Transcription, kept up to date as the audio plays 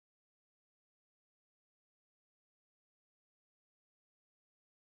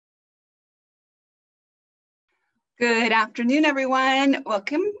Good afternoon, everyone.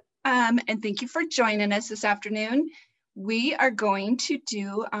 Welcome, and thank you for joining us this afternoon. We are going to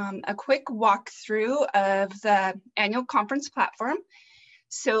do a quick walkthrough of the annual conference platform.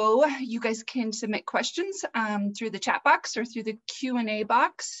 So you guys can submit questions through the chat box or through the Q&A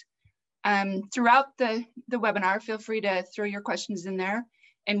box. Throughout the webinar, feel free to throw your questions in there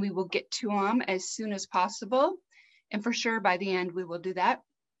and we will get to them as soon as possible. And for sure, by the end, we will do that.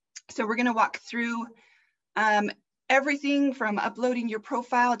 So we're gonna walk through everything from uploading your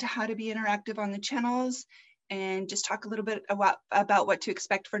profile to how to be interactive on the channels, and just talk a little bit about what to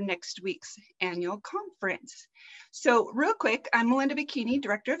expect for next week's annual conference. So real quick, I'm Melinda Bikini,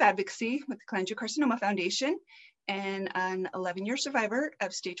 Director of Advocacy with the Cholangiocarcinoma Foundation and an 11-year survivor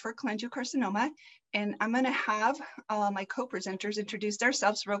of stage 4 cholangiocarcinoma. And I'm gonna have my co-presenters introduce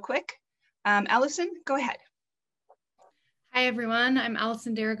themselves real quick. Allison, go ahead. Hi everyone, I'm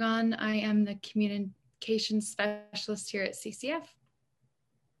Allison Daragon. I am the communication specialist here at CCF.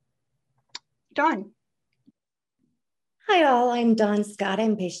 Dawn. Hi all, I'm Dawn Scott.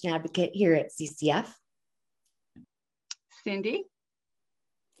 I'm patient advocate here at CCF. Cindy.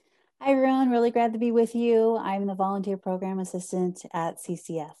 Hi everyone, really glad to be with you. I'm the volunteer program assistant at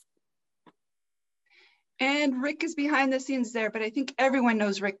CCF. And Rick is behind the scenes there, but I think everyone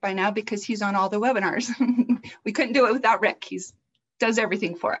knows Rick by now because he's on all the webinars. We couldn't do it without Rick. He does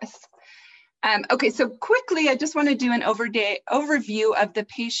everything for us. Okay, so quickly, I just want to do an overview of the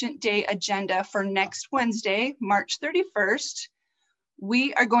patient day agenda for next Wednesday, March 31st.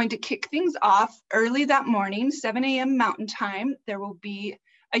 We are going to kick things off early that morning, 7 a.m. Mountain Time. There will be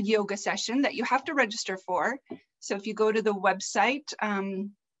a yoga session that you have to register for. So if you go to the website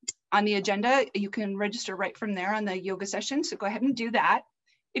on the agenda, you can register right from there on the yoga session. So go ahead and do that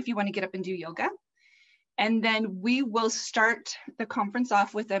if you want to get up and do yoga. And then we will start the conference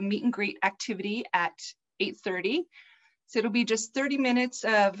off with a meet and greet activity at 8:30. So it'll be just 30 minutes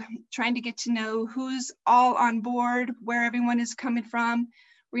of trying to get to know who's all on board, where everyone is coming from.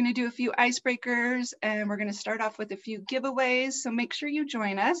 We're going to do a few icebreakers and we're going to start off with a few giveaways. So make sure you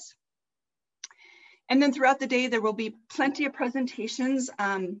join us. And then throughout the day, there will be plenty of presentations,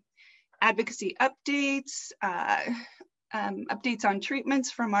 advocacy updates, updates on treatments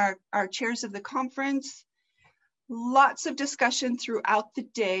from our chairs of the conference, lots of discussion throughout the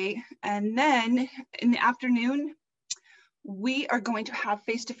day. And then in the afternoon, we are going to have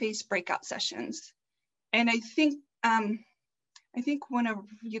face-to-face breakout sessions. And I think one of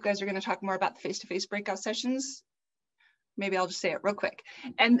you guys are going to talk more about the face-to-face breakout sessions. Maybe I'll just say it real quick.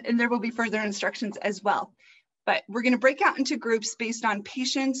 And there will be further instructions as well. But we're going to break out into groups based on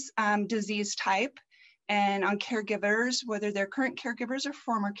patients' disease type and on caregivers, whether they're current caregivers or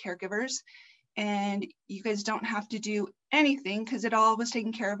former caregivers. And you guys don't have to do anything because it all was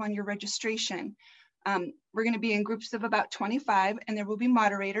taken care of on your registration. We're going to be in groups of about 25, and there will be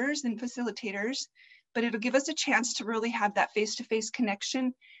moderators and facilitators, but it'll give us a chance to really have that face-to-face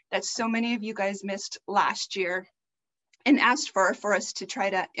connection that so many of you guys missed last year and asked for us to try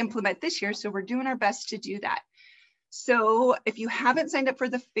to implement this year. So we're doing our best to do that. So if you haven't signed up for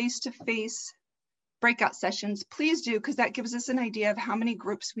the face-to-face breakout sessions, please do, because that gives us an idea of how many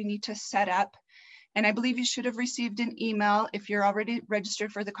groups we need to set up. And I believe you should have received an email if you're already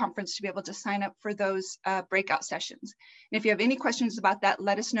registered for the conference to be able to sign up for those breakout sessions. And if you have any questions about that,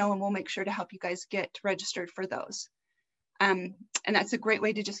 let us know and we'll make sure to help you guys get registered for those. And that's a great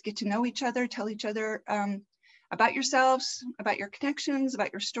way to just get to know each other, tell each other about yourselves, about your connections,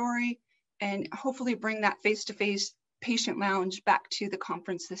 about your story, and hopefully bring that face-to-face patient lounge back to the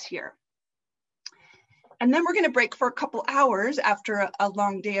conference this year. And then we're going to break for a couple hours after a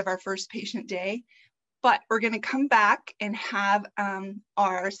long day of our first patient day, but we're going to come back and have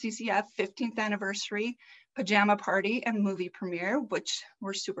our CCF 15th anniversary pajama party and movie premiere, which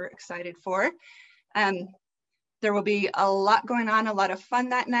we're super excited for. There will be a lot going on, a lot of fun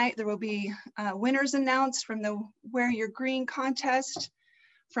that night. There will be winners announced from the Wear Your Green contest,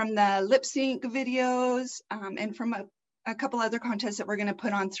 from the lip sync videos, and from a couple other contests that we're going to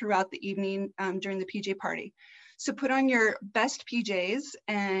put on throughout the evening during the PJ party. So put on your best PJs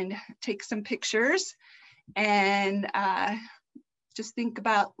and take some pictures and just think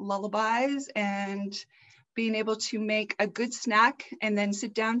about lullabies and being able to make a good snack and then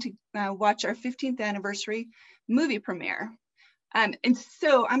sit down to watch our 15th anniversary movie premiere. And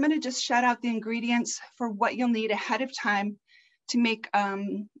so I'm going to just shout out the ingredients for what you'll need ahead of time to make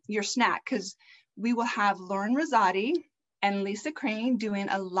your snack, because we will have Lauren Rosati and Lisa Crane doing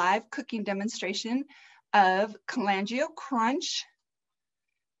a live cooking demonstration of Cholangio Crunch,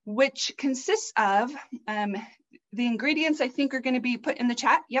 which consists of The ingredients I think are going to be put in the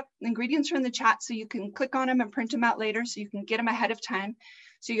chat. Yep, the ingredients are in the chat, so you can click on them and print them out later, so you can get them ahead of time,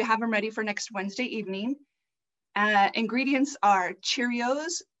 so you have them ready for next Wednesday evening. Ingredients are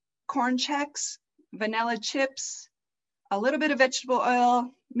Cheerios, corn Chex, vanilla chips, a little bit of vegetable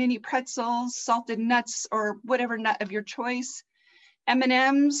oil, mini pretzels, salted nuts or whatever nut of your choice,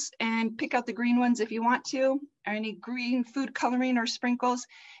 M&Ms, and pick out the green ones if you want to, or any green food coloring or sprinkles.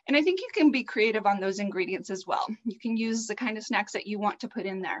 And I think you can be creative on those ingredients as well. You can use the kind of snacks that you want to put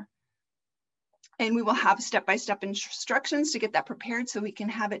in there. And we will have step-by-step instructions to get that prepared so we can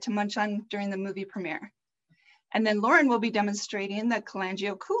have it to munch on during the movie premiere. And then Lauren will be demonstrating the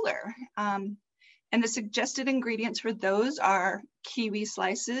Colangio cooler. And the suggested ingredients for those are kiwi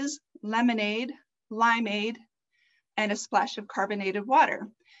slices, lemonade, limeade, and a splash of carbonated water.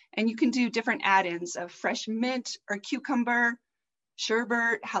 And you can do different add-ins of fresh mint or cucumber,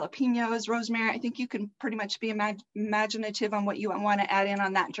 sherbet, jalapenos, rosemary. I think you can pretty much be imaginative on what you want to add in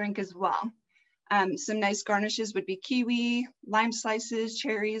on that drink as well. Some nice garnishes would be kiwi, lime slices,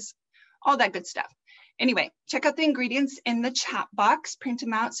 cherries, all that good stuff. Anyway, check out the ingredients in the chat box, print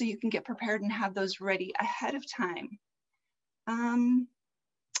them out so you can get prepared and have those ready ahead of time.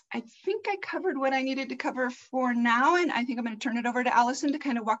 I think I covered what I needed to cover for now, and I think I'm going to turn it over to Allison to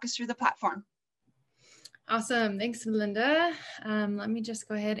kind of walk us through the platform. Awesome. Thanks, Melinda. Let me just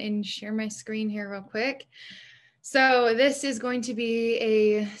go ahead and share my screen here real quick. So this is going to be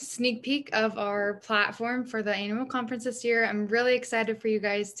a sneak peek of our platform for the annual conference this year. I'm really excited for you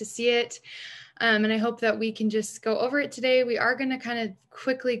guys to see it. And I hope that we can just go over it today. We are going to kind of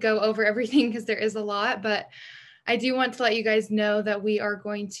quickly go over everything because there is a lot, but I do want to let you guys know that we are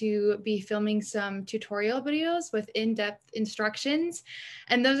going to be filming some tutorial videos with in-depth instructions,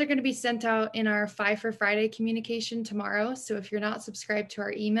 and those are going to be sent out in our 5 for Friday communication tomorrow. So if you're not subscribed to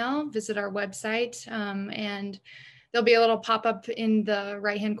our email, visit our website, and there'll be a little pop-up in the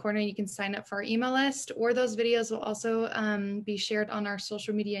right-hand corner. You can sign up for our email list, or those videos will also be shared on our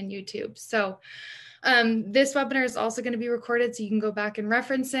social media and YouTube. So this webinar is also going to be recorded, so you can go back and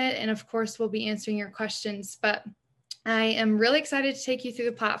reference it. And of course, we'll be answering your questions. But I am really excited to take you through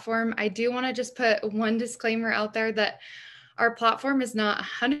the platform. I do want to just put one disclaimer out there that our platform is not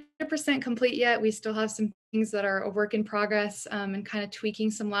 100% complete yet. We still have some things that are a work in progress, and kind of tweaking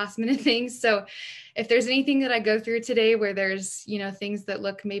some last minute things. So if there's anything that I go through today where there's, things that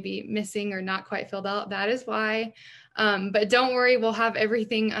look maybe missing or not quite filled out, that is why. But don't worry, we'll have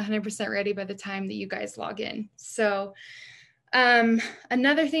everything 100% ready by the time that you guys log in. So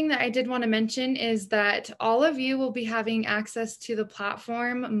another thing that I did want to mention is that all of you will be having access to the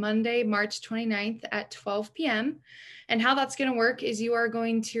platform Monday, March 29th at 12 p.m. And how that's going to work is you are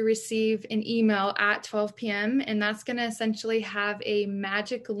going to receive an email at 12 p.m. and that's going to essentially have a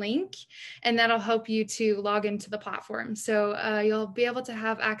magic link, and that'll help you to log into the platform. So you'll be able to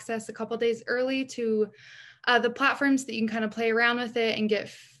have access a couple days early to the platforms that you can kind of play around with it and get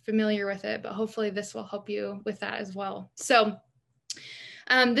familiar with it, but hopefully this will help you with that as well. So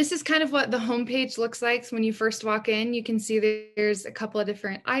this is kind of what the homepage looks like. So when you first walk in, you can see there's a couple of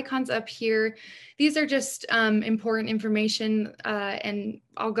different icons up here. These are just important information, and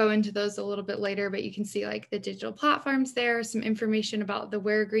I'll go into those a little bit later, but you can see like the digital platforms there, some information about the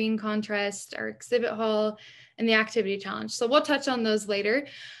Wear Green contest, our exhibit hall, and the activity challenge. So we'll touch on those later.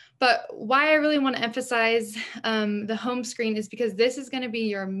 But why I really want to emphasize the home screen is because this is going to be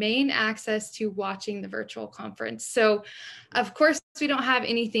your main access to watching the virtual conference. So of course, we don't have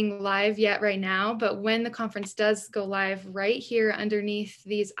anything live yet right now, but when the conference does go live right here underneath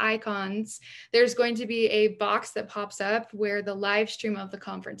these icons, there's going to be a box that pops up where the live stream of the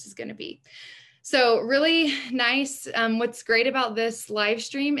conference is going to be. So really nice. What's great about this live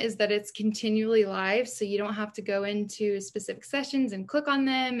stream is that it's continually live. So you don't have to go into specific sessions and click on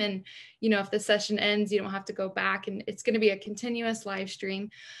them. And, if the session ends, you don't have to go back, and it's going to be a continuous live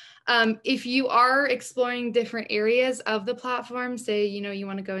stream. If you are exploring different areas of the platform, say, you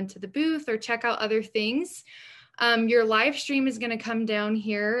want to go into the booth or check out other things, your live stream is going to come down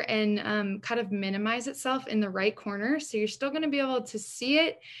here and kind of minimize itself in the right corner. So you're still going to be able to see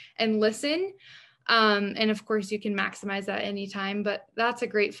it and listen. And of course, you can maximize that anytime, but that's a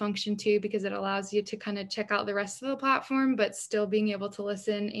great function too, because it allows you to kind of check out the rest of the platform, but still being able to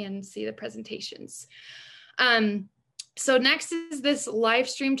listen and see the presentations. So next is this live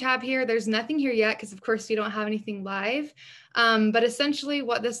stream tab here. There's nothing here yet because of course we don't have anything live. But essentially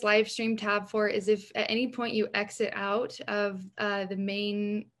what this live stream tab for is if at any point you exit out of the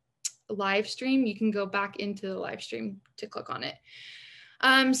main live stream, you can go back into the live stream to click on it.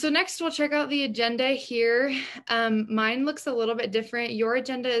 So next we'll check out the agenda here. Mine looks a little bit different. Your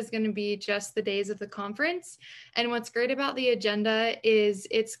agenda is going to be just the days of the conference. And what's great about the agenda is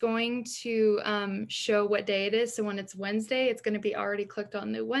it's going to show what day it is. So when it's Wednesday, it's going to be already clicked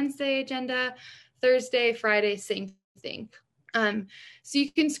on the Wednesday agenda. Thursday, Friday, same thing. So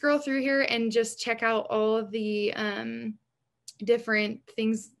you can scroll through here and just check out all of the different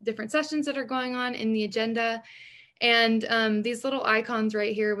things, different sessions that are going on in the agenda. And these little icons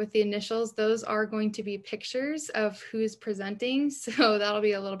right here with the initials, those are going to be pictures of who's presenting. So that'll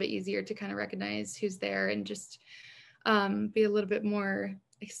be a little bit easier to kind of recognize who's there and just be a little bit more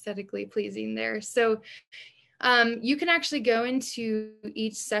aesthetically pleasing there. So you can actually go into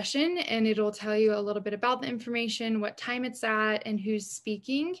each session and it'll tell you a little bit about the information, what time it's at, and who's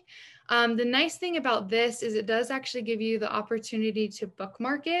speaking. The nice thing about this is it does actually give you the opportunity to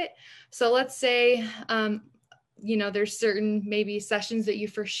bookmark it. So let's say, you know, there's certain maybe sessions that you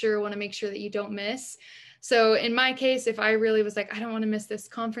for sure want to make sure that you don't miss. So in my case, if I really was like, I don't want to miss this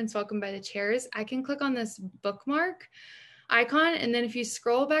conference welcome by the chairs, I can click on this bookmark icon. And then if you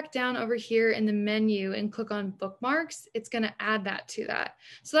scroll back down over here in the menu and click on bookmarks, it's going to add that to that.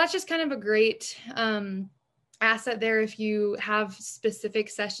 So that's just kind of a great asset there if you have specific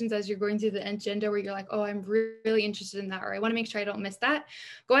sessions as you're going through the agenda where you're like, oh, I'm really interested in that, or I want to make sure I don't miss that.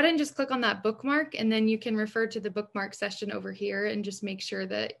 Go ahead and just click on that bookmark, and then you can refer to the bookmark session over here and just make sure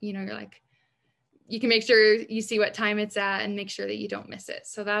that, you know, you're like, you can make sure you see what time it's at and make sure that you don't miss it.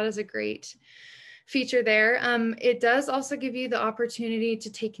 So that is a great feature there. It does also give you the opportunity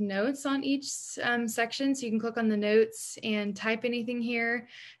to take notes on each section. So you can click on the notes and type anything here.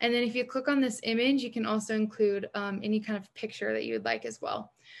 And then if you click on this image, you can also include any kind of picture that you would like as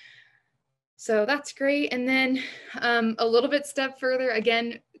well. So that's great. And then a little bit step further,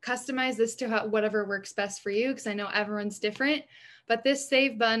 again, customize this to whatever works best for you, because I know everyone's different. But this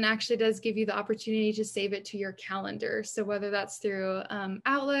save button actually does give you the opportunity to save it to your calendar. So whether that's through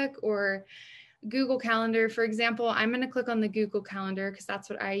Outlook or Google Calendar, for example, I'm going to click on the Google Calendar because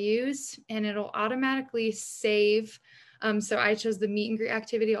that's what I use, and it'll automatically save. So I chose the meet and greet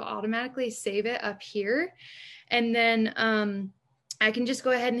activity. It'll automatically save it up here. And then I can just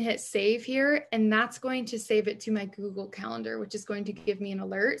go ahead and hit save here, and that's going to save it to my Google Calendar, which is going to give me an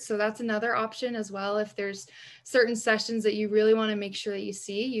alert. So that's another option as well. If there's certain sessions that you really want to make sure that you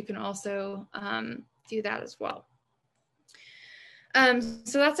see, you can also do that as well.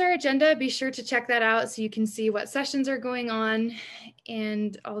 So that's our agenda. Be sure to check that out so you can see what sessions are going on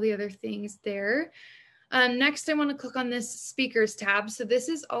and all the other things there. Next, I want to click on this speakers tab. So this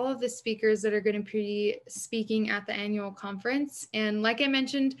is all of the speakers that are going to be speaking at the annual conference. And like I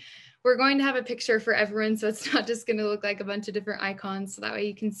mentioned, we're going to have a picture for everyone. So it's not just going to look like a bunch of different icons. So that way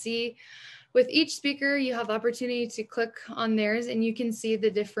you can see. With each speaker, you have the opportunity to click on theirs and you can see the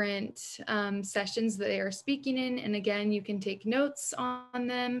different sessions that they are speaking in. And again, you can take notes on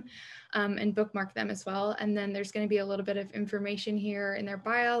them and bookmark them as well. And then there's going to be a little bit of information here in their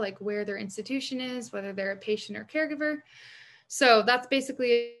bio, like where their institution is, whether they're a patient or caregiver. So that's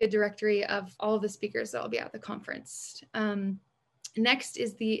basically a directory of all of the speakers that will be at the conference. Next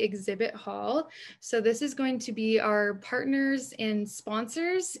is the exhibit hall. So this is going to be our partners and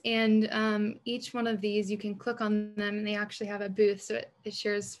sponsors, and each one of these you can click on them and they actually have a booth. So it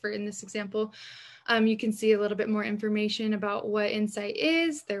shares, for in this example, you can see a little bit more information about what Insight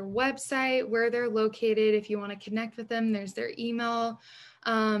is, their website, where they're located. If you want to connect with them, there's their email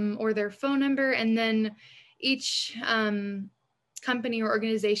or their phone number, and then each company or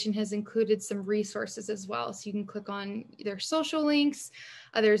organization has included some resources as well. So you can click on their social links,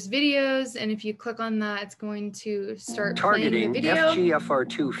 there's videos, and if you click on that, it's going to start playing the video.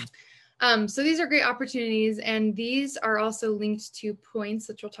 FGFR2. So these are great opportunities, and these are also linked to points,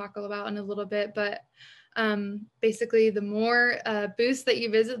 which we'll talk about in a little bit, but basically the more booths that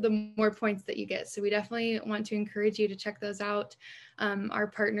you visit, the more points that you get. So we definitely want to encourage you to check those out. Our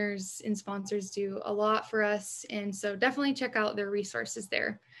partners and sponsors do a lot for us, and so definitely check out their resources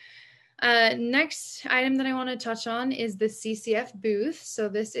there. Next item that I want to touch on is the CCF booth. So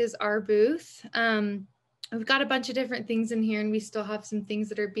this is our booth. We've got a bunch of different things in here, and we still have some things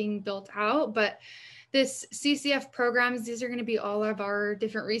that are being built out, but this CCF programs, these are going to be all of our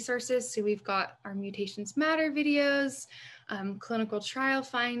different resources. So we've got our Mutations Matter videos, clinical trial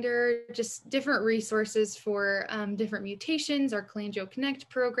finder, just different resources for different mutations, our Cholangio Connect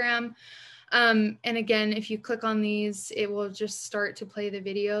program. And again, if you click on these, it will just start to play the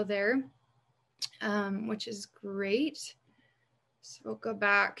video there, which is great. So we'll go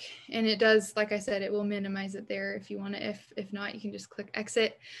back, and it does, like I said, it will minimize it there if you want to. If not, you can just click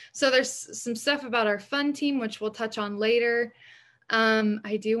exit. So there's some stuff about our fun team, which we'll touch on later.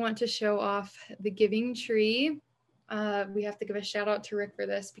 I do want to show off the Giving Tree. We have to give a shout out to Rick for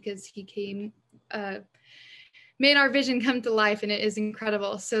this because he made our vision come to life, and it is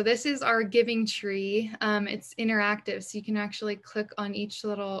incredible. So this is our Giving Tree. It's interactive, so you can actually click on each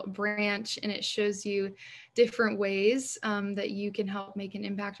little branch and it shows you different ways that you can help make an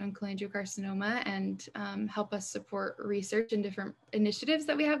impact on cholangiocarcinoma and help us support research and different initiatives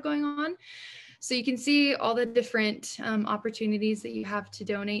that we have going on. So you can see all the different opportunities that you have to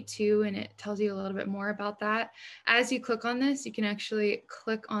donate to, and it tells you a little bit more about that. As you click on this, you can actually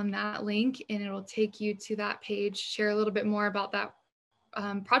click on that link and it'll take you to that page, share a little bit more about that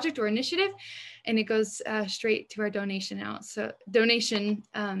project or initiative, and it goes straight to our donation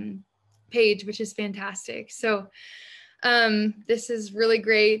page, which is fantastic. So this is really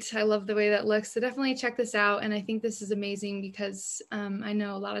great. I love the way that looks. So definitely check this out. And I think this is amazing because I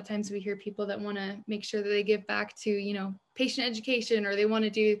know a lot of times we hear people that want to make sure that they give back to, you know, patient education, or they want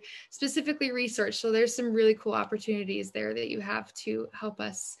to do specifically research. So there's some really cool opportunities there that you have to help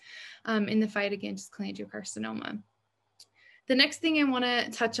us in the fight against cholangiocarcinoma. The next thing I want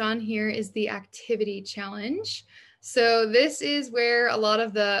to touch on here is the activity challenge. So this is where a lot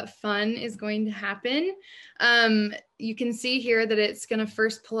of the fun is going to happen. You can see here that it's going to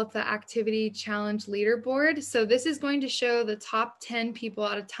first pull up the activity challenge leaderboard. So this is going to show the top 10 people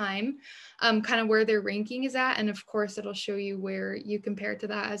at a time, kind of where their ranking is at. And of course, it'll show you where you compare to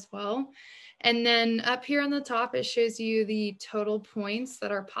that as well. And then up here on the top, it shows you the total points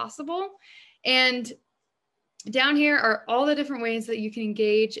that are possible. And down here are all the different ways that you can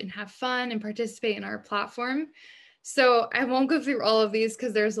engage and have fun and participate in our platform. So I won't go through all of these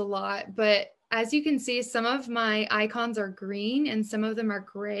because there's a lot, but as you can see, some of my icons are green and some of them are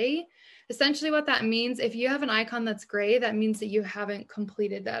gray. Essentially what that means, if you have an icon that's gray, that means that you haven't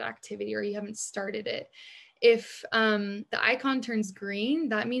completed that activity or you haven't started it. If the icon turns green,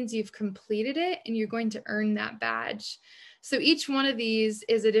 that means you've completed it and you're going to earn that badge. So each one of these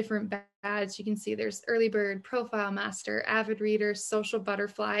is a different badge. You can see there's Early Bird, Profile Master, Avid Reader, Social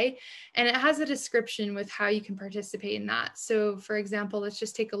Butterfly, and it has a description with how you can participate in that. So for example, let's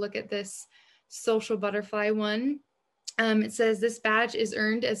just take a look at this Social Butterfly one. It says this badge is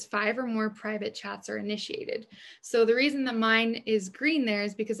earned as 5 or more private chats are initiated. So the reason that mine is green there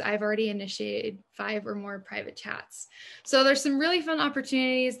is because I've already initiated 5 or more private chats. So there's some really fun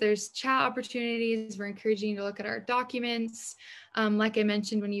opportunities. There's chat opportunities. We're encouraging you to look at our documents. Like I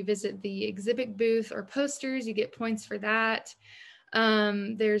mentioned, when you visit the exhibit booth or posters, you get points for that.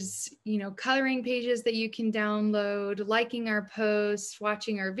 There's, you know, coloring pages that you can download, liking our posts,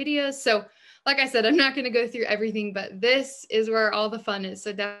 watching our videos. So like I said, I'm not going to go through everything, but this is where all the fun is.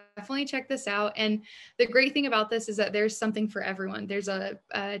 So definitely check this out. And the great thing about this is that there's something for everyone. There's a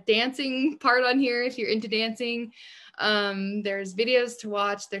dancing part on here if you're into dancing. There's videos to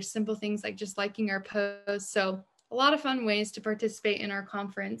watch. There's simple things like just liking our posts. So a lot of fun ways to participate in our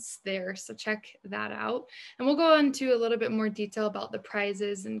conference there. So check that out. And we'll go into a little bit more detail about the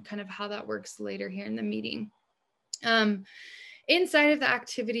prizes and kind of how that works later here in the meeting. Inside of the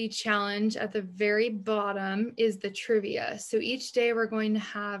activity challenge at the very bottom is the trivia. So each day we're going to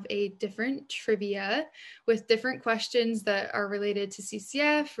have a different trivia with different questions that are related to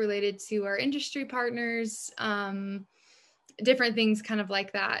CCF, related to our industry partners, different things kind of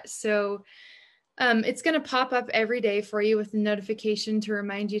like that. So it's going to pop up every day for you with a notification to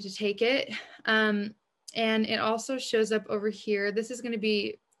remind you to take it. And it also shows up over here. This is going to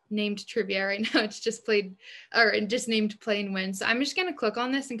be named trivia right now. It's just just named play and win. So I'm just going to click on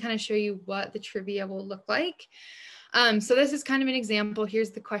this and kind of show you what the trivia will look like. So this is kind of an example.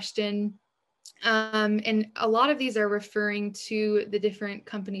 Here's the question. And a lot of these are referring to the different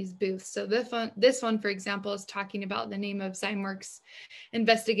companies' booths. So this one, for example, is talking about the name of Zymeworks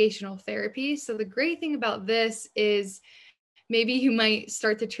Investigational Therapy. So the great thing about this is maybe you might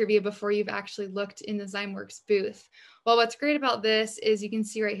start the trivia before you've actually looked in the Zymeworks booth. Well, what's great about this is you can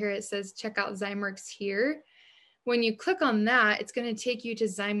see right here, it says check out Zymeworks here. When you click on that, it's going to take you to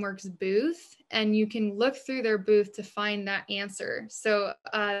Zymeworks booth and you can look through their booth to find that answer. So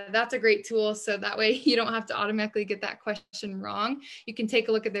that's a great tool. So that way you don't have to automatically get that question wrong. You can take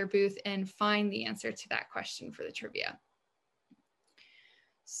a look at their booth and find the answer to that question for the trivia.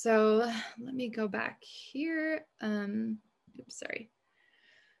 So let me go back here. Oops, sorry.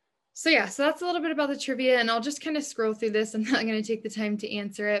 So yeah, so that's a little bit about the trivia, and I'll just kind of scroll through this. I'm not going to take the time to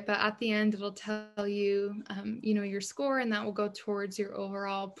answer it, but at the end, it'll tell you, you know, your score, and that will go towards your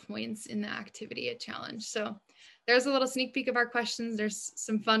overall points in the activity challenge. So there's a little sneak peek of our questions. There's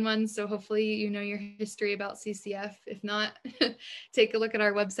some fun ones. So hopefully, you know your history about CCF. If not, take a look at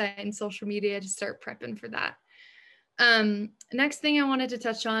our website and social media to start prepping for that. Next thing I wanted to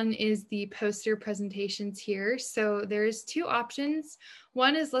touch on is the poster presentations here. So there's two options.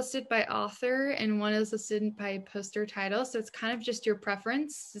 One is listed by author and one is listed by poster title. So it's kind of just your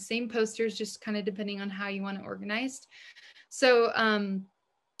preference. The same posters, just kind of depending on how you want it organized. So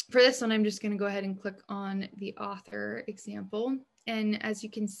for this one, I'm just going to go ahead and click on the author example. And as you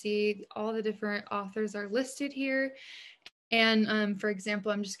can see, all the different authors are listed here. And for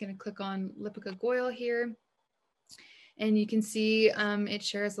example, I'm just going to click on Lipika Goyal here. And you can see it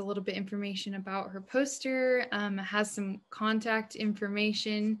shares a little bit information about her poster. It has some contact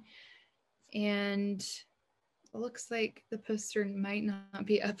information, and it looks like the poster might not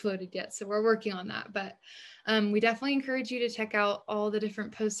be uploaded yet. So we're working on that, but we definitely encourage you to check out all the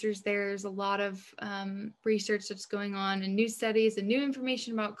different posters there. There's a lot of research that's going on and new studies and new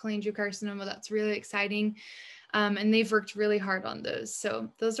information about cholangiocarcinoma. That's really exciting. And they've worked really hard on those. So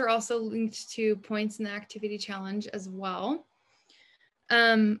those are also linked to points in the activity challenge as well.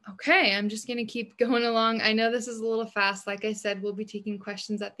 Okay, I'm just gonna keep going along. I know this is a little fast. Like I said, we'll be taking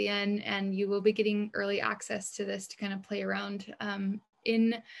questions at the end and you will be getting early access to this to kind of play around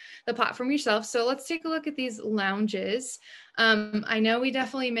in the platform yourself. So let's take a look at these lounges. I know we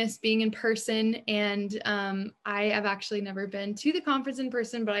definitely miss being in person, and I have actually never been to the conference in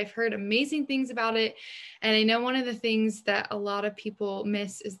person, but I've heard amazing things about it. And I know one of the things that a lot of people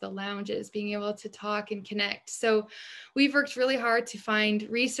miss is the lounges, being able to talk and connect. So we've worked really hard to find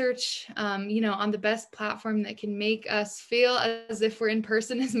research, you know, on the best platform that can make us feel as if we're in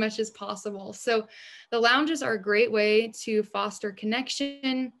person as much as possible. So the lounges are a great way to foster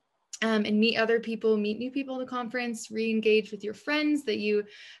connection and meet other people, meet new people in the conference, re-engage with your friends that you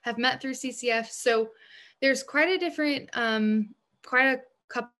have met through CCF. So there's quite a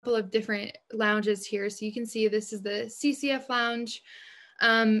couple of different lounges here. So you can see this is the CCF lounge.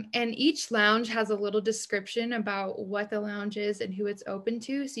 And each lounge has a little description about what the lounge is and who it's open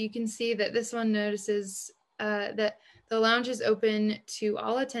to. So you can see that this one notices that the lounge is open to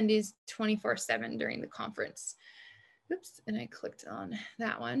all attendees 24/7 during the conference. Oops, and I clicked on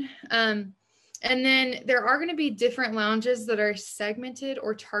that one. And then there are going to be different lounges that are segmented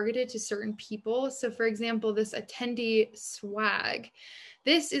or targeted to certain people. So for example, this attendee swag,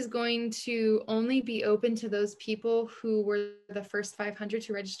 this is going to only be open to those people who were the first 500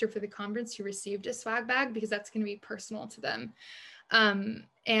 to register for the conference who received a swag bag, because that's going to be personal to them.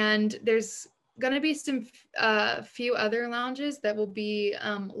 And there's going to be some few other lounges that will be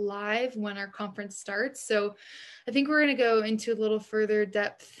live when our conference starts. So I think we're going to go into a little further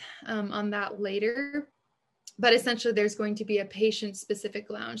depth on that later. But essentially, there's going to be a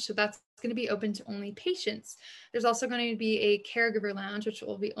patient-specific lounge. So that's going to be open to only patients. There's also going to be a caregiver lounge, which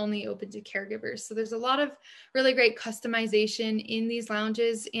will be only open to caregivers. So there's a lot of really great customization in these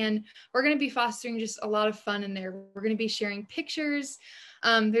lounges. And we're going to be fostering just a lot of fun in there. We're going to be sharing pictures.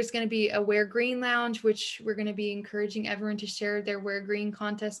 There's going to be a Wear Green lounge, which we're going to be encouraging everyone to share their Wear Green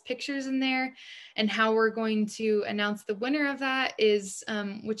contest pictures in there. And how we're going to announce the winner of that is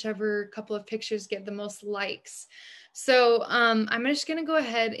whichever couple of pictures get the most likes. So I'm just going to go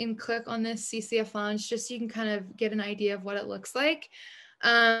ahead and click on this CCF lounge just so you can kind of get an idea of what it looks like.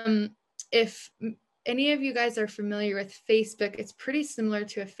 If any of you guys are familiar with Facebook, it's pretty similar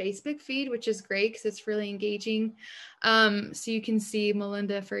to a Facebook feed, which is great because it's really engaging. So you can see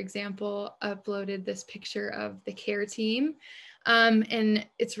Melinda, for example, uploaded this picture of the care team. And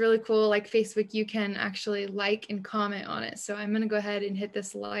it's really cool. Like Facebook, you can actually like and comment on it. So I'm going to go ahead and hit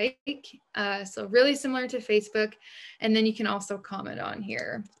this like. So really similar to Facebook. And then you can also comment on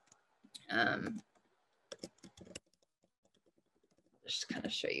here. Just kind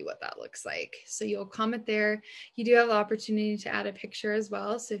of show you what that looks like. So you'll comment there. You do have the opportunity to add a picture as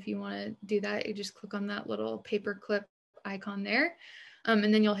well. So if you want to do that, you just click on that little paper clip icon there.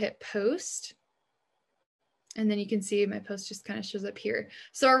 And then you'll hit post. And then you can see my post just kind of shows up here.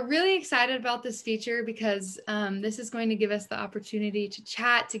 So we're really excited about this feature because this is going to give us the opportunity to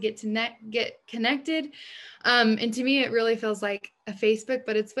chat, to get connected. And to me, it really feels like a Facebook,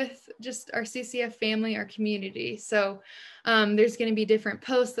 but it's with just our CCF family, our community. So there's going to be different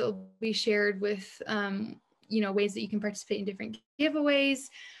posts that will be shared with, you know, ways that you can participate in different giveaways.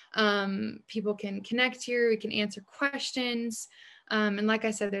 People can connect here. We can answer questions. And like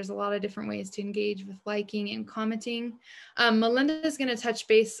I said, there's a lot of different ways to engage with liking and commenting. Melinda is going to touch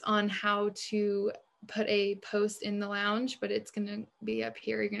base on how to put a post in the lounge, but it's going to be up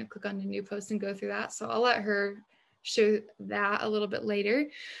here. You're going to click on the new post and go through that. So I'll let her show that a little bit later.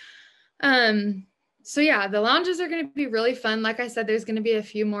 So yeah, the lounges are going to be really fun. Like I said, there's going to be a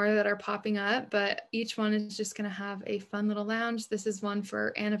few more that are popping up, but each one is just going to have a fun little lounge. This is one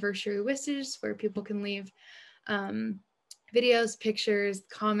for anniversary wishes where people can leave videos, pictures,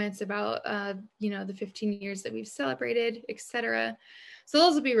 comments about, you know, the 15 years that we've celebrated, etc. So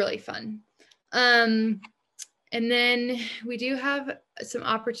those will be really fun. And then we do have some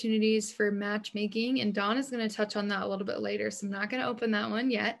opportunities for matchmaking, and Dawn is going to touch on that a little bit later, so I'm not going to open that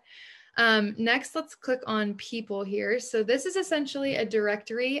one yet. Next, let's click on people here. So this is essentially a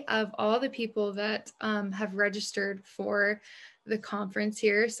directory of all the people that have registered for the conference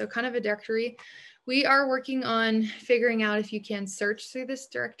here. So kind of a directory. We are working on figuring out if you can search through this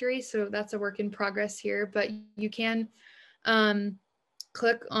directory. So that's a work in progress here, but you can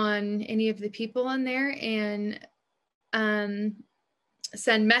click on any of the people on there and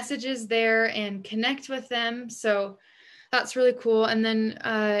send messages there and connect with them. So that's really cool. And then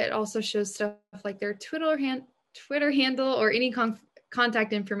it also shows stuff like their Twitter handle or any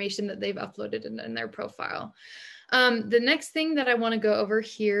contact information that they've uploaded in their profile. The next thing that I want to go over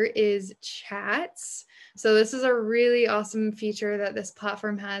here is chats. So this is a really awesome feature that this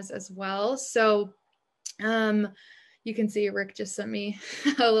platform has as well. So you can see Rick just sent me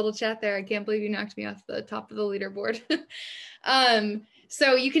a little chat there. I can't believe you knocked me off the top of the leaderboard.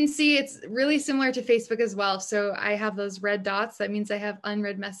 So you can see it's really similar to Facebook as well. So I have those red dots. That means I have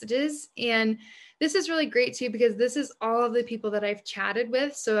unread messages. And this is really great too, because this is all of the people that I've chatted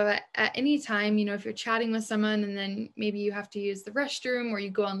with. So at any time, you know, if you're chatting with someone and then maybe you have to use the restroom or you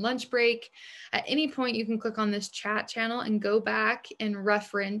go on lunch break, at any point you can click on this chat channel and go back and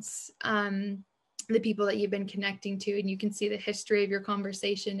reference the people that you've been connecting to, and you can see the history of your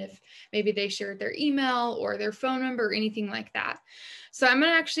conversation if maybe they shared their email or their phone number or anything like that. So I'm going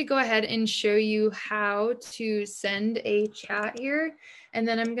to actually go ahead and show you how to send a chat here, and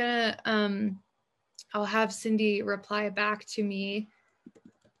then I'm going to I'll have Cindy reply back to me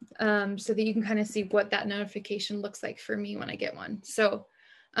so that you can kind of see what that notification looks like for me when I get one. So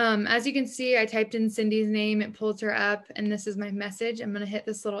as you can see, I typed in Cindy's name, it pulled her up, and this is my message. I'm going to hit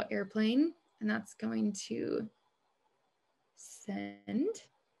this little airplane, and that's going to send.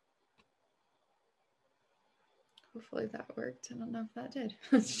 Hopefully that worked. I don't know if that did.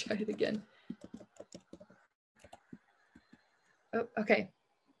 Let's try it again. Oh, okay.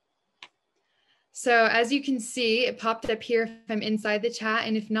 So as you can see, it popped up here if I'm inside the chat,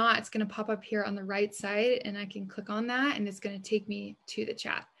 and if not, it's going to pop up here on the right side, and I can click on that, and it's going to take me to the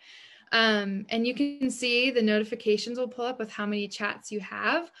chat. And you can see the notifications will pull up with how many chats you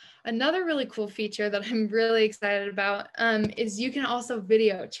have. Another really cool feature that I'm really excited about is you can also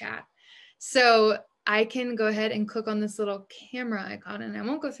video chat. So I can go ahead and click on this little camera icon, and I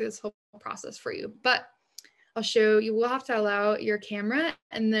won't go through this whole process for you, but I'll show you. We'll have to allow your camera,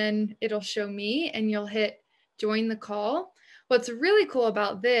 and then it'll show me, and you'll hit join the call. What's really cool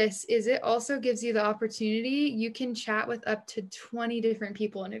about this is it also gives you the opportunity, you can chat with up to 20 different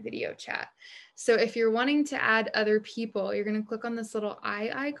people in a video chat. So if you're wanting to add other people, you're going to click on this little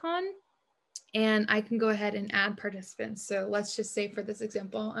eye icon, and I can go ahead and add participants. So let's just say for this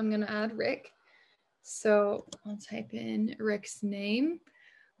example, I'm going to add Rick. So I'll type in Rick's name,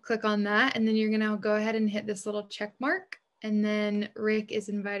 click on that, and then you're going to go ahead and hit this little check mark, and then Rick is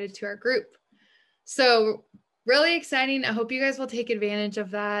invited to our group. So really exciting. I hope you guys will take advantage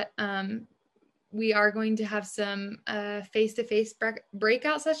of that. We are going to have some face-to-face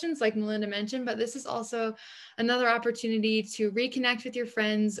breakout sessions like Melinda mentioned, but this is also another opportunity to reconnect with your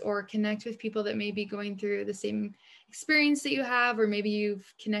friends or connect with people that may be going through the same experience that you have, or maybe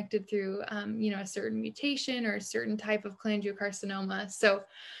you've connected through you know, a certain mutation or a certain type of cholangiocarcinoma. So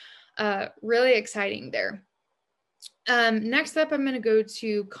really exciting there. Next up, I'm going to go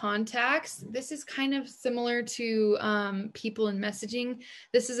to contacts. This is kind of similar to people in messaging.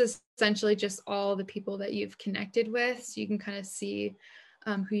 This is essentially just all the people that you've connected with. So you can kind of see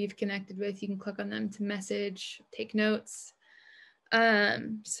who you've connected with. You can click on them to message, take notes.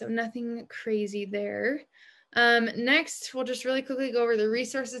 So nothing crazy there. Next, we'll just really quickly go over the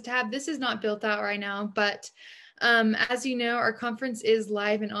resources tab. This is not built out right now, but as you know, our conference is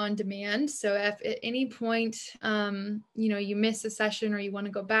live and on demand. So if at any point, you know, you miss a session or you want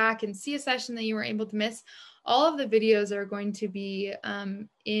to go back and see a session that you weren't able to miss, all of the videos are going to be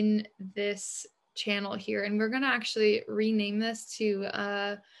in this channel here. And we're going to actually rename this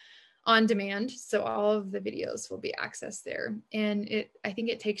to on demand. So all of the videos will be accessed there. And I think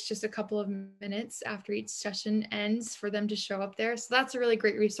it takes just a couple of minutes after each session ends for them to show up there. So that's a really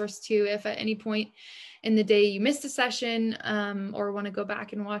great resource too, if at any point in the day you missed a session or want to go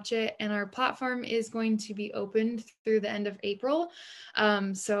back and watch it. And our platform is going to be opened through the end of April.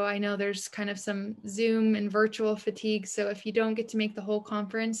 So I know there's kind of some Zoom and virtual fatigue. So if you don't get to make the whole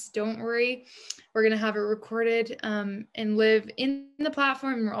conference, don't worry. We're going to have it recorded and live in the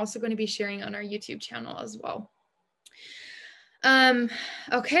platform. And we're also going to be sharing on our YouTube channel as well.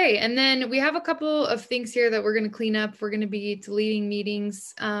 Okay, and then we have a couple of things here that we're going to clean up. We're going to be deleting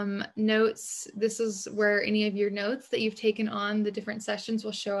meetings, notes. This is where any of your notes that you've taken on the different sessions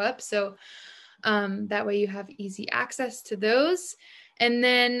will show up. So that way you have easy access to those. And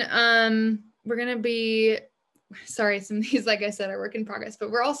then we're going to be, sorry, some of these, like I said, are work in progress, but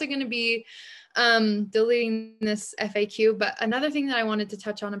we're also going to be deleting this FAQ. But another thing that I wanted to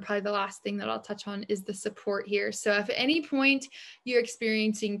touch on, and probably the last thing that I'll touch on, is the support here. So if at any point you're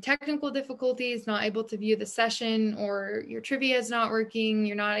experiencing technical difficulties, not able to view the session, or your trivia is not working,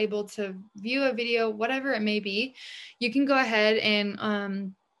 you're not able to view a video, whatever it may be, you can go ahead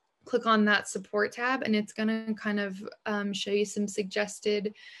and click on that support tab, and it's going to kind of show you some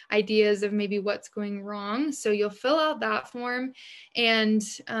suggested ideas of maybe what's going wrong. So you'll fill out that form, and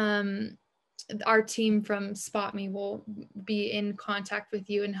our team from SpotMe will be in contact with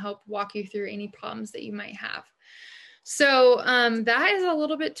you and help walk you through any problems that you might have. So that is a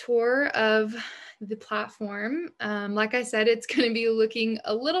little bit tour of the platform. Like I said, it's going to be looking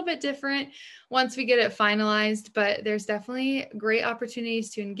a little bit different once we get it finalized, but there's definitely great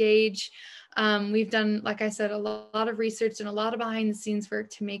opportunities to engage. We've done, like I said, a lot of research and a lot of behind the scenes work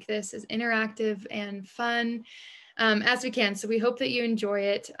to make this as interactive and fun as we can. So we hope that you enjoy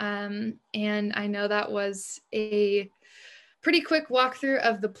it. And I know that was a pretty quick walkthrough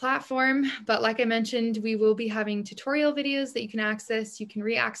of the platform, but like I mentioned, we will be having tutorial videos that you can access. You can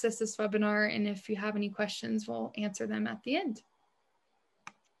re-access this webinar, and if you have any questions, we'll answer them at the end.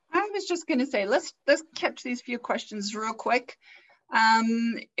 I was just going to say, let's catch these few questions real quick.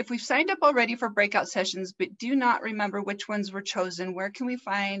 If we've signed up already for breakout sessions, but do not remember which ones were chosen, where can we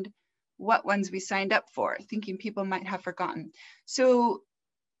find what ones we signed up for? Thinking people might have forgotten. So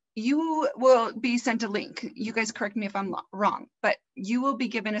you will be sent a link. You guys correct me if I'm wrong, but you will be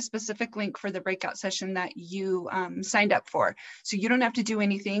given a specific link for the breakout session that you signed up for. So you don't have to do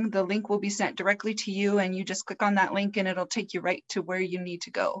anything. The link will be sent directly to you, and you just click on that link and it'll take you right to where you need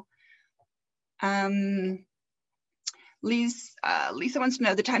to go. Lisa wants to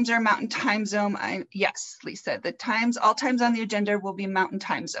know, the times are Mountain Time Zone. Yes, Lisa, the times, all times on the agenda will be Mountain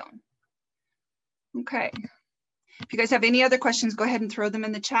Time Zone. Okay. If you guys have any other questions, go ahead and throw them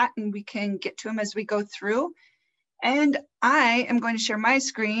in the chat and we can get to them as we go through. And I am going to share my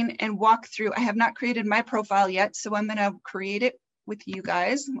screen and walk through. I have not created my profile yet, so I'm going to create it with you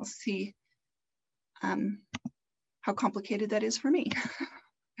guys. We'll see how complicated that is for me.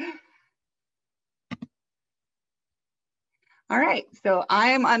 All right, so I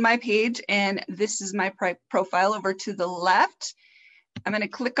am on my page and this is my profile over to the left. I'm going to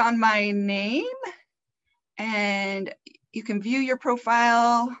click on my name, and you can view your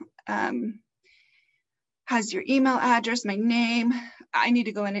profile, has your email address, my name. I need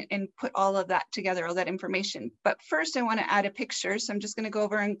to go in and put all of that together, all that information. But first I want to add a picture. So I'm just going to go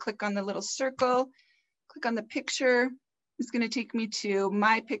over and click on the little circle, click on the picture. It's going to take me to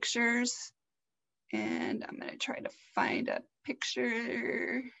my pictures. And I'm going to try to find a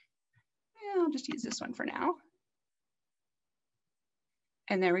picture. Yeah, I'll just use this one for now.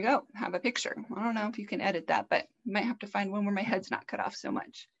 And there we go, have a picture. I don't know if you can edit that, but you might have to find one where my head's not cut off so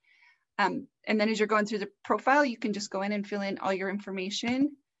much. And then as you're going through the profile, you can just go in and fill in all your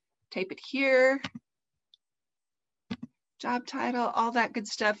information, type it here, job title, all that good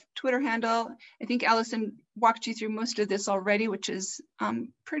stuff, Twitter handle. I think Allison walked you through most of this already, which is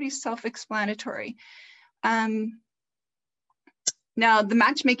pretty self-explanatory. Now, the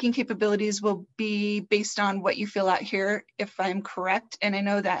matchmaking capabilities will be based on what you fill out here, if I'm correct. And I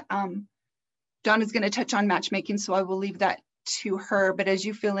know that Dawn is going to touch on matchmaking, so I will leave that to her. But as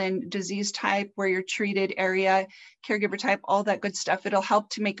you fill in disease type, where you're treated, area, caregiver type, all that good stuff, it'll help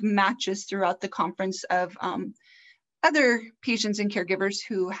to make matches throughout the conference of other patients and caregivers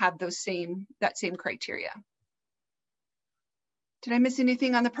who have that same criteria. Did I miss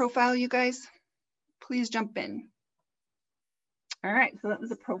anything on the profile, you guys? Please jump in. All right, so that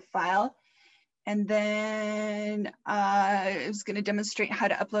was a profile. And then I was going to demonstrate how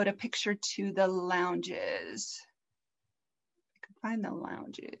to upload a picture to the lounges. I can find the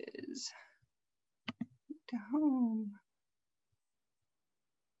lounges. To home.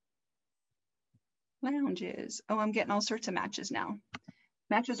 Lounges. Oh, I'm getting all sorts of matches now.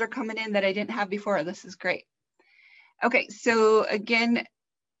 Matches are coming in that I didn't have before. This is great. Okay, so again,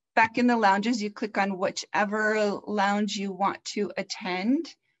 back in the lounges, you click on whichever lounge you want to attend.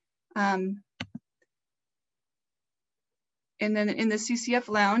 And then in the CCF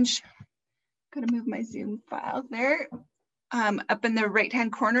lounge, gotta move my Zoom file there. Up in the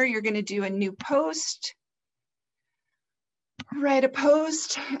right-hand corner, you're gonna do a new post. Write a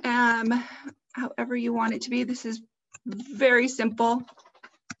post, however you want it to be. This is Very simple.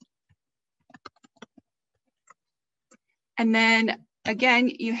 And then again,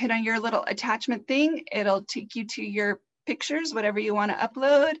 you hit on your little attachment thing. It'll take you to your pictures, whatever you want to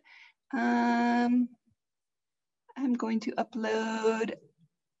upload. I'm going to upload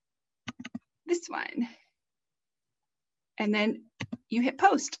this one. And then you hit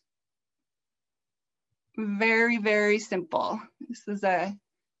post. Very, very simple. This is a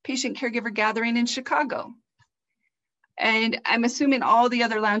patient caregiver gathering in Chicago. And I'm assuming all the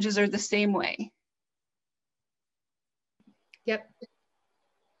other lounges are the same way. Yep.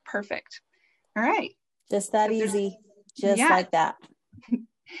 Perfect. All right. Just that easy. Just like that.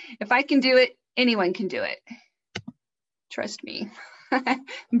 If I can do it, anyone can do it. Trust me. I'm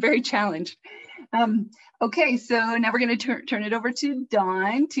very challenged. Okay, so now we're going to turn it over to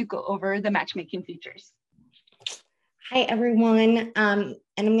Dawn to go over the matchmaking features. Hi, everyone. And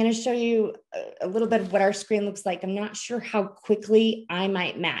I'm going to show you a little bit of what our screen looks like. I'm not sure how quickly I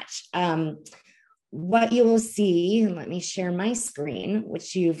might match. What you will see, and let me share my screen,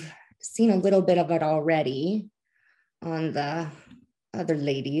 which you've seen a little bit of it already on the other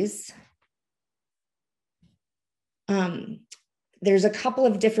ladies. There's a couple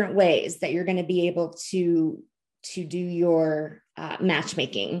of different ways that you're going to be able to do your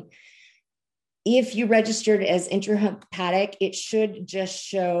matchmaking. If you registered as intrahepatic, it should just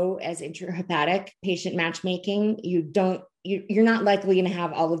show as intrahepatic patient matchmaking. You're not likely going to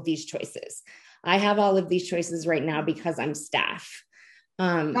have all of these choices. I have all of these choices right now because I'm staff.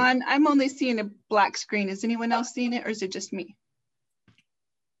 Dawn, I'm only seeing a black screen. Is anyone else seeing it, or is it just me?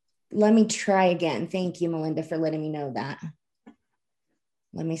 Let me try again. Thank you, Melinda, for letting me know that.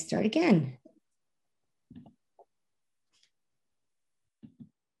 Let me start again.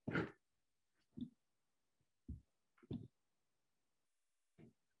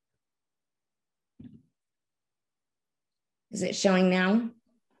 Is it showing now?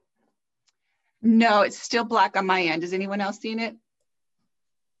 No, it's still black on my end. Is anyone else seeing it?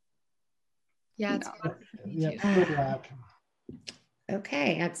 Yeah, it's No. still black.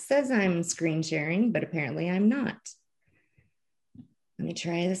 Okay, it says I'm screen sharing, but apparently I'm not. Let me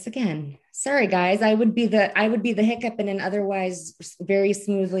try this again. Sorry, guys. I would be the hiccup in an otherwise very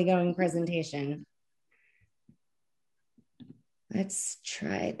smoothly going presentation. Let's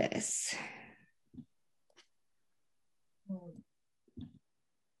try this.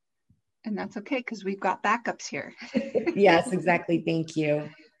 And that's okay, because we've got backups here. Yes, exactly. Thank you.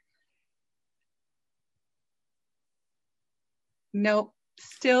 Nope,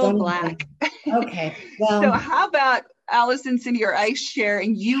 still black. Okay. Well, so how about Allison, send your ice share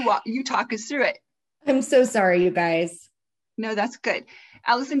and you talk us through it. I'm so sorry, you guys. No, that's good.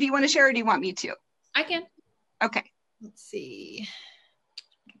 Allison, do you want to share or do you want me to? I can. Okay. Let's see.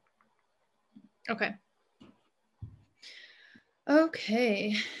 Okay.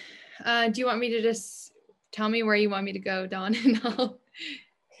 Okay. Do you want me to just tell me where you want me to go, Dawn? And I'll...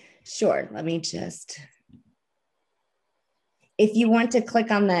 Sure. Let me just... If you want to click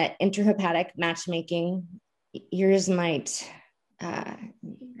on the intrahepatic matchmaking, yours might...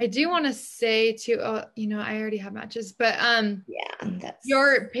 I do want to say too, I already have matches, but yeah,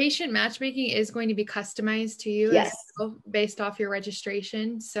 your patient matchmaking is going to be customized to you, yes, based off your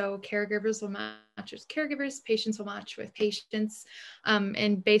registration. So caregivers will match with caregivers, patients will match with patients,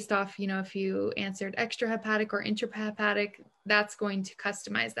 and based off, if you answered extrahepatic or intrahepatic, that's going to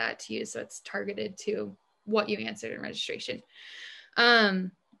customize that to you. So it's targeted to what you answered in registration.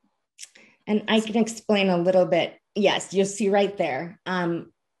 And I can explain a little bit. Yes, you'll see right there.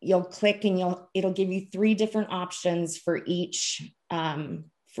 You'll click and it'll give you 3 different options for each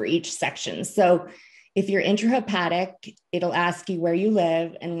section. So if you're intrahepatic, it'll ask you where you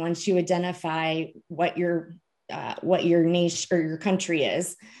live, and once you identify what your nation or your country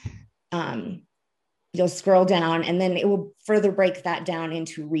is, you'll scroll down, and then it will further break that down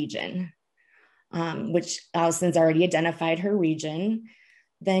into region, which Allison's already identified her region.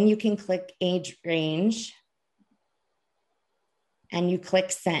 Then you can click age range and you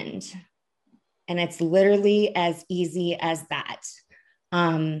click send. And it's literally as easy as that.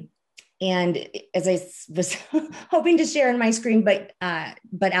 And as I was hoping to share on my screen, but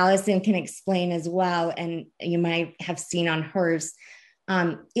Allison can explain as well, and you might have seen on hers,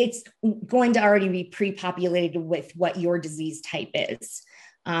 it's going to already be pre-populated with what your disease type is.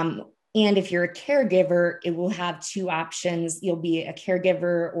 And if you're a caregiver, it will have 2 options. You'll be a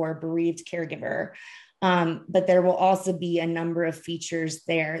caregiver or a bereaved caregiver. But there will also be a number of features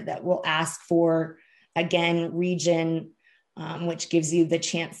there that will ask for, again, region, which gives you the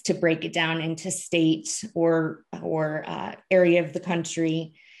chance to break it down into state or area of the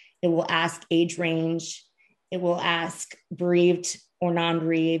country. It will ask age range, It will ask bereaved or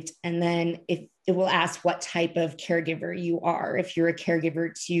non-bereaved. And then it will ask what type of caregiver you are. If you're a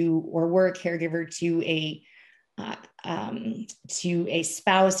caregiver to, or were a caregiver to a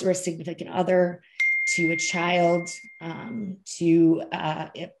spouse or a significant other, to a child, to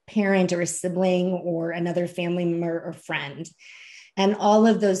a parent or a sibling or another family member or friend. And all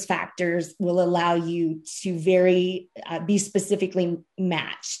of those factors will allow you to be specifically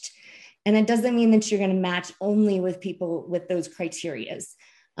matched. And it doesn't mean that you're going to match only with people with those criterias.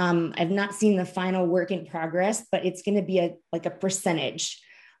 I've not seen the final work in progress, but it's going to be like a percentage.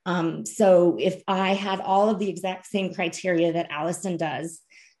 So if I had all of the exact same criteria that Allison does,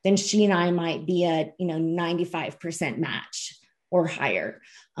 then she and I might be at 95% match or higher.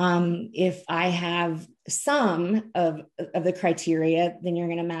 If I have some of the criteria, then you're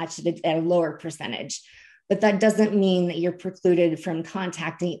going to match it at a lower percentage. But that doesn't mean that you're precluded from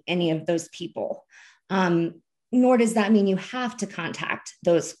contacting any of those people. Nor does that mean you have to contact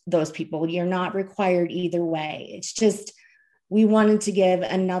those people. You're not required either way. It's just, we wanted to give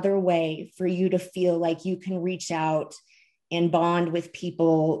another way for you to feel like you can reach out and bond with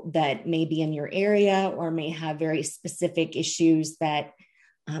people that may be in your area or may have very specific issues that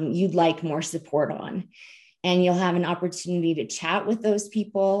you'd like more support on. And you'll have an opportunity to chat with those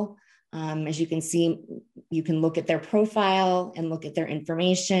people. As you can see, you can look at their profile and look at their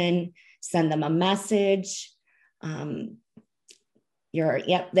information, send them a message. They've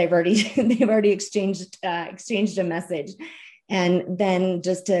already exchanged a message. And then,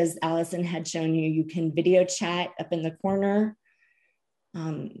 just as Allison had shown you, you can video chat up in the corner.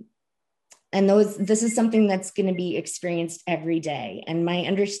 And this is something that's going to be experienced every day. And my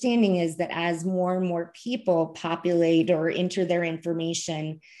understanding is that as more and more people populate or enter their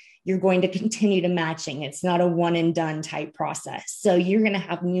information, you're going to continue to matching. It's not a one and done type process. So you're going to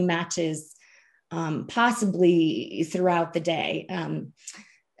have new matches possibly throughout the day.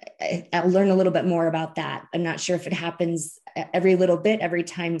 I'll learn a little bit more about that. I'm not sure if it happens every little bit, every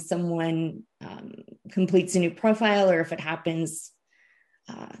time someone completes a new profile, or if it happens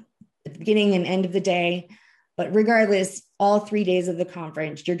at the beginning and end of the day. But regardless, all 3 days of the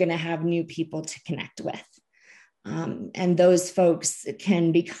conference, you're going to have new people to connect with. And those folks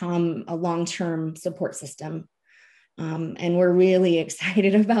can become a long-term support system. And we're really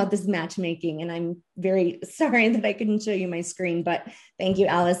excited about this matchmaking. And I'm very sorry that I couldn't show you my screen, but thank you,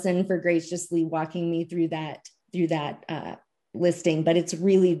 Allison, for graciously walking me through that listing. But it's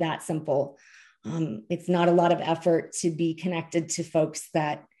really that simple. It's not a lot of effort to be connected to folks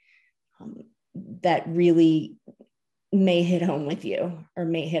that really may hit home with you or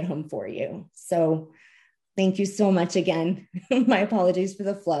may hit home for you. So thank you so much again. My apologies for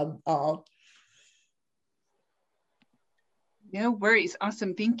the flub all. No worries.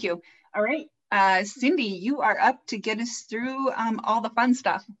 Awesome. Thank you. All right. Cindy, you are up to get us through all the fun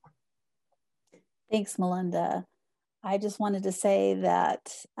stuff. Thanks, Melinda. I just wanted to say that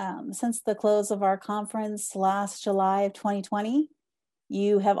since the close of our conference last July of 2020,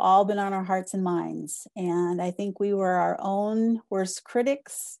 you have all been on our hearts and minds. And I think we were our own worst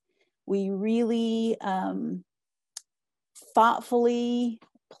critics. We really thoughtfully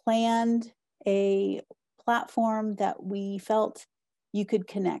planned a platform that we felt you could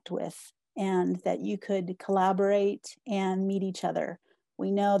connect with and that you could collaborate and meet each other. We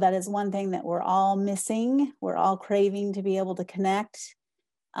know that is one thing that we're all missing. We're all craving to be able to connect.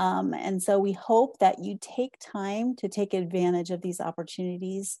 And so we hope that you take time to take advantage of these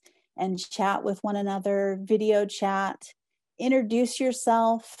opportunities and chat with one another, video chat, introduce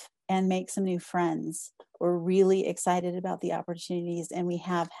yourself, and make some new friends. We're really excited about the opportunities, and we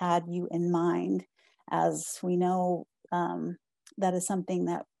have had you in mind, as we know that is something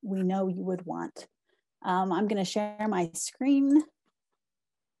that we know you would want. I'm going to share my screen.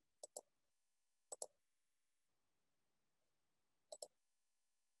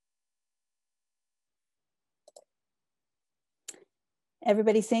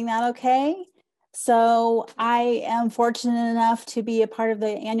 Everybody seeing that okay? So I am fortunate enough to be a part of the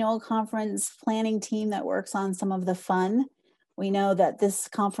annual conference planning team that works on some of the fun. We know that this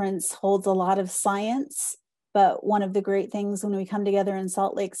conference holds a lot of science, but one of the great things when we come together in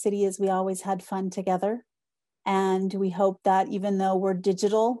Salt Lake City is we always had fun together. And we hope that even though we're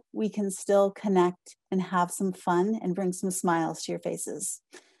digital, we can still connect and have some fun and bring some smiles to your faces.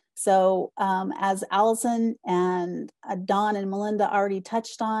 So as Allison and Dawn and Melinda already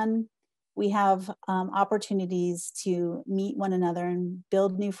touched on, we have opportunities to meet one another and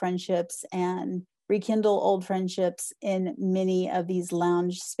build new friendships and rekindle old friendships in many of these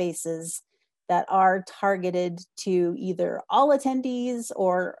lounge spaces that are targeted to either all attendees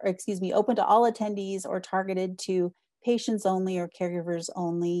or excuse me, open to all attendees or targeted to patients only or caregivers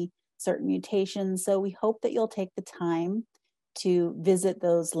only, certain mutations. So we hope that you'll take the time to visit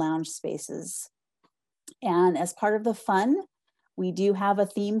those lounge spaces. And as part of the fun, we do have a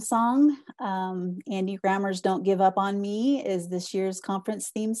theme song. Andy Grammer's Don't Give Up on Me is this year's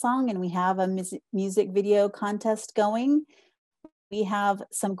conference theme song, and we have a music video contest going. We have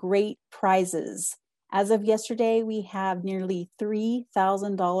some great prizes. As of yesterday, we have nearly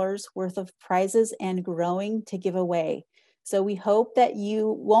 $3,000 worth of prizes and growing to give away. So we hope that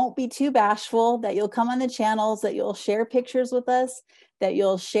you won't be too bashful, that you'll come on the channels, that you'll share pictures with us, that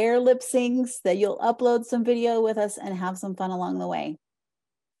you'll share lip syncs, that you'll upload some video with us and have some fun along the way.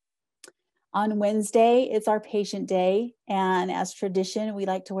 On Wednesday, it's our patient day. And as tradition, we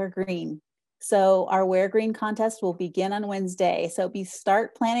like to wear green. So our Wear Green contest will begin on Wednesday. So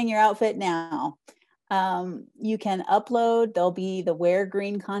start planning your outfit now. You can upload, there'll be the Wear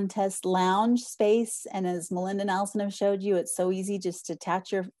Green contest lounge space. And as Melinda and Allison have showed you, it's so easy just to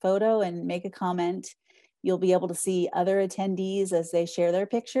attach your photo and make a comment. You'll be able to see other attendees as they share their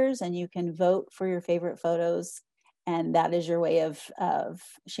pictures, and you can vote for your favorite photos. And that is your way of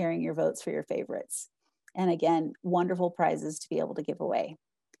sharing your votes for your favorites. And again, wonderful prizes to be able to give away.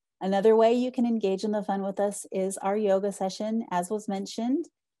 Another way you can engage in the fun with us is our yoga session, as was mentioned,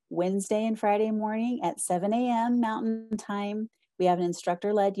 Wednesday and Friday morning at 7 a.m. Mountain Time. We have an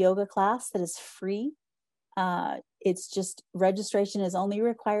instructor-led yoga class that is free. It's just registration is only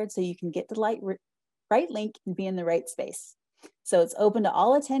required so you can get the right link and be in the right space. So it's open to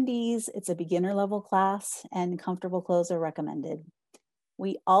all attendees. It's a beginner level class and comfortable clothes are recommended.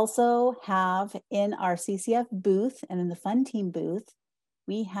 We also have in our CCF booth and in the Fun Team booth,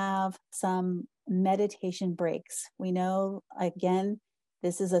 we have some meditation breaks. We know, again,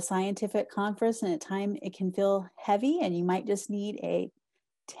 this is a scientific conference and at times it can feel heavy and you might just need a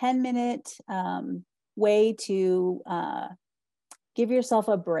 10-minute way to give yourself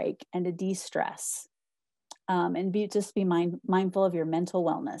a break and to de-stress and just be mindful of your mental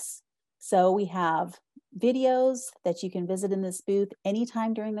wellness. So we have videos that you can visit in this booth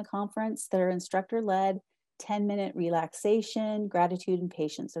anytime during the conference that are instructor-led. 10-minute relaxation, gratitude, and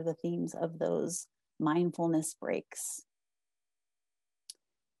patience are the themes of those mindfulness breaks.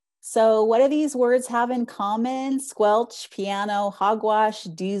 So what do these words have in common? Squelch, piano, hogwash,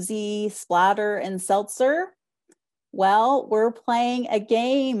 doozy, splatter, and seltzer. Well, we're playing a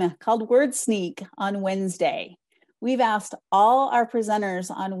game called Word Sneak on Wednesday. We've asked all our presenters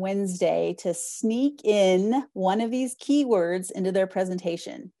on Wednesday to sneak in one of these keywords into their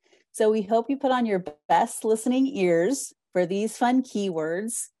presentation. So we hope you put on your best listening ears for these fun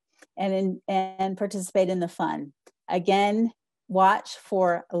keywords and participate in the fun. Again, watch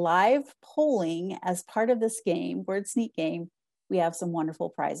for live polling as part of this game, Word Sneak game. We have some wonderful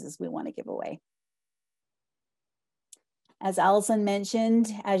prizes we want to give away. As Allison mentioned,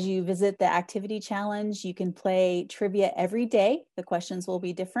 as you visit the activity challenge, you can play trivia every day. The questions will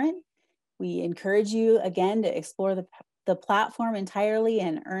be different. We encourage you again to explore the platform entirely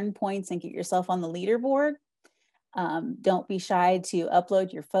and earn points and get yourself on the leaderboard. Don't be shy to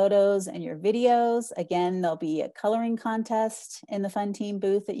upload your photos and your videos. Again, there'll be a coloring contest in the Fun Team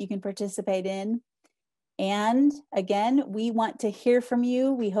booth that you can participate in. And again, we want to hear from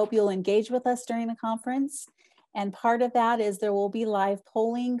you. We hope you'll engage with us during the conference. And part of that is there will be live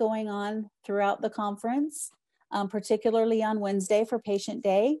polling going on throughout the conference, particularly on Wednesday for Patient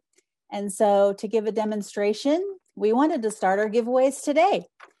Day. And so to give a demonstration, we wanted to start our giveaways today.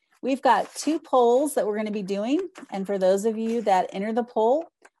 We've got 2 polls that we're going to be doing. And for those of you that enter the poll,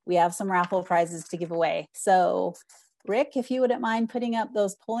 we have some raffle prizes to give away. So Rick, if you wouldn't mind putting up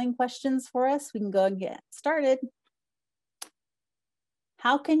those polling questions for us, we can go and get started.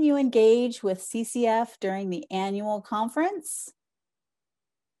 How can you engage with CCF during the annual conference?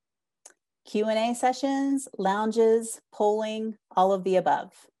 Q&A sessions, lounges, polling, all of the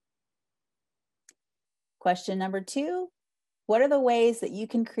above. Question number 2, what are the ways that you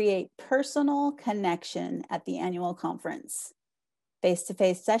can create personal connection at the annual conference?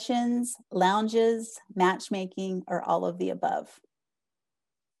 Face-to-face sessions, lounges, matchmaking, or all of the above.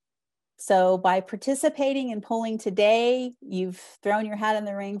 So by participating in polling today, you've thrown your hat in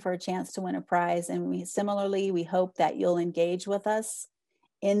the ring for a chance to win a prize. And we hope that you'll engage with us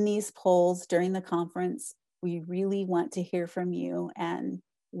in these polls during the conference. We really want to hear from you, and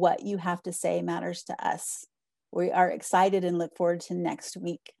what you have to say matters to us. We are excited and look forward to next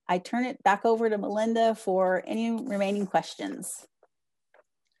week. I turn it back over to Melinda for any remaining questions.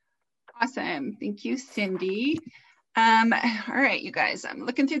 Awesome. Thank you, Cindy. All right, you guys, I'm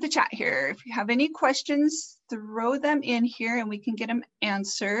looking through the chat here. If you have any questions, throw them in here and we can get them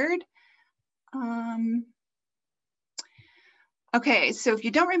answered. Okay, so if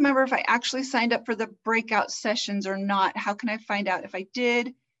you don't remember if I actually signed up for the breakout sessions or not, how can I find out if I did?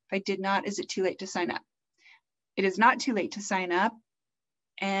 If I did not, is it too late to sign up? It is not too late to sign up.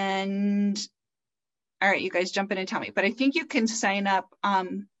 And all right, you guys jump in and tell me, but I think you can sign up.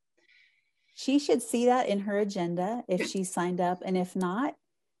 She should see that in her agenda if she signed up, and if not,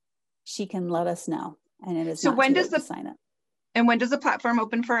 she can let us know. And it is so not when too does late the to sign up. And when does the platform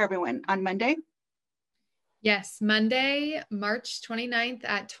open for everyone? On Monday? Yes, Monday, March 29th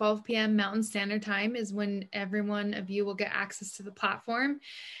at 12 p.m. Mountain Standard Time is when every one of you will get access to the platform.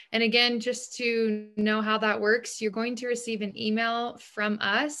 And again, just to know how that works, you're going to receive an email from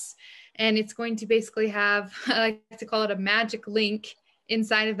us, and it's going to basically have, I like to call it a magic link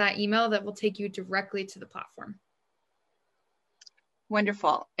inside of that email that will take you directly to the platform.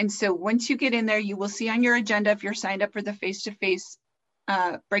 Wonderful. And so once you get in there, you will see on your agenda if you're signed up for the face-to-face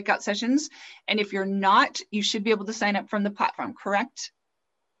breakout sessions. And if you're not, you should be able to sign up from the platform, correct?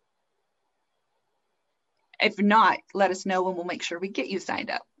 If not, let us know and we'll make sure we get you signed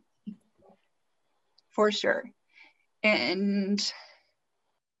up. For sure. And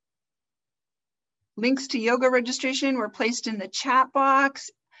links to yoga registration were placed in the chat box.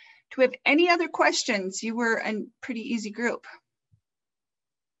 Do we have any other questions? You were a pretty easy group.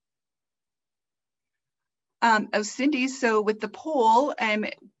 Oh, Cindy, so with the poll,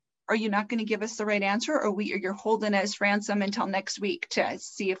 are you not going to give us the right answer, or you're holding us ransom until next week to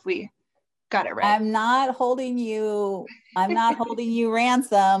see if we got it right? I'm not holding you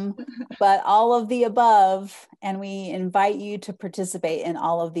ransom, but all of the above, and we invite you to participate in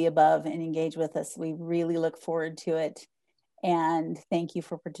all of the above and engage with us. We really look forward to it, and thank you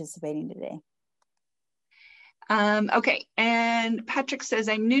for participating today. Okay, and Patrick says,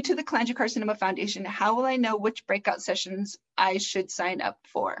 I'm new to the Cholangiocarcinoma Foundation. How will I know which breakout sessions I should sign up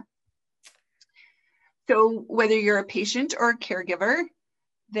for? So whether you're a patient or a caregiver,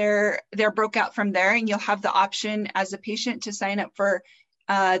 they're broke out from there, and you'll have the option as a patient to sign up for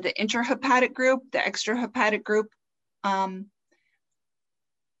the intrahepatic group, the extrahepatic group. I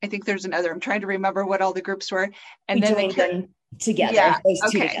think there's another. I'm trying to remember what all the groups were. And then them together, yeah, those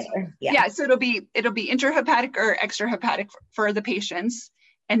two okay. together. Yeah, so it'll be intrahepatic or extrahepatic for the patients.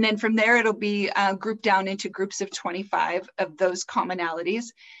 And then from there, it'll be grouped down into groups of 25 of those commonalities.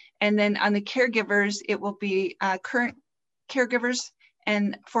 And then on the caregivers, it will be current caregivers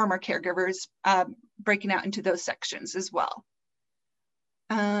and former caregivers breaking out into those sections as well.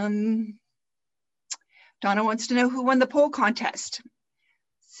 Donna wants to know who won the poll contest.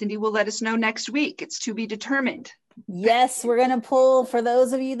 Cindy will let us know next week. It's to be determined. Yes, we're going to pull, for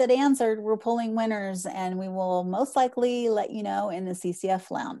those of you that answered, we're pulling winners, and we will most likely let you know in the CCF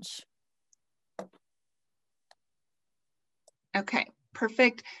lounge. Okay,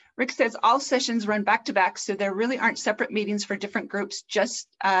 perfect. Rick says all sessions run back to back, so there really aren't separate meetings for different groups. Just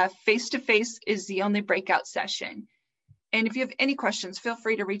face-to-face is the only breakout session. And if you have any questions, feel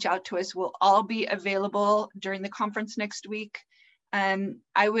free to reach out to us. We'll all be available during the conference next week.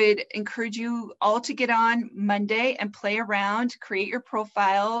 I would encourage you all to get on Monday and play around, create your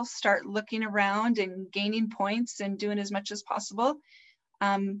profile, start looking around and gaining points and doing as much as possible.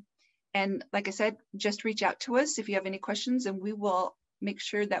 And like I said, just reach out to us if you have any questions, and we will make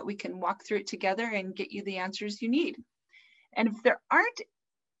sure that we can walk through it together and get you the answers you need. And if there aren't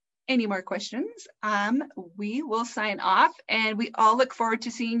any more questions, we will sign off, and we all look forward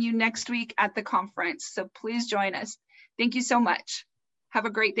to seeing you next week at the conference. So please join us. Thank you so much. Have a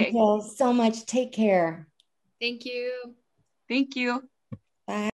great day. Thank you so much. Take care. Thank you. Thank you. Bye.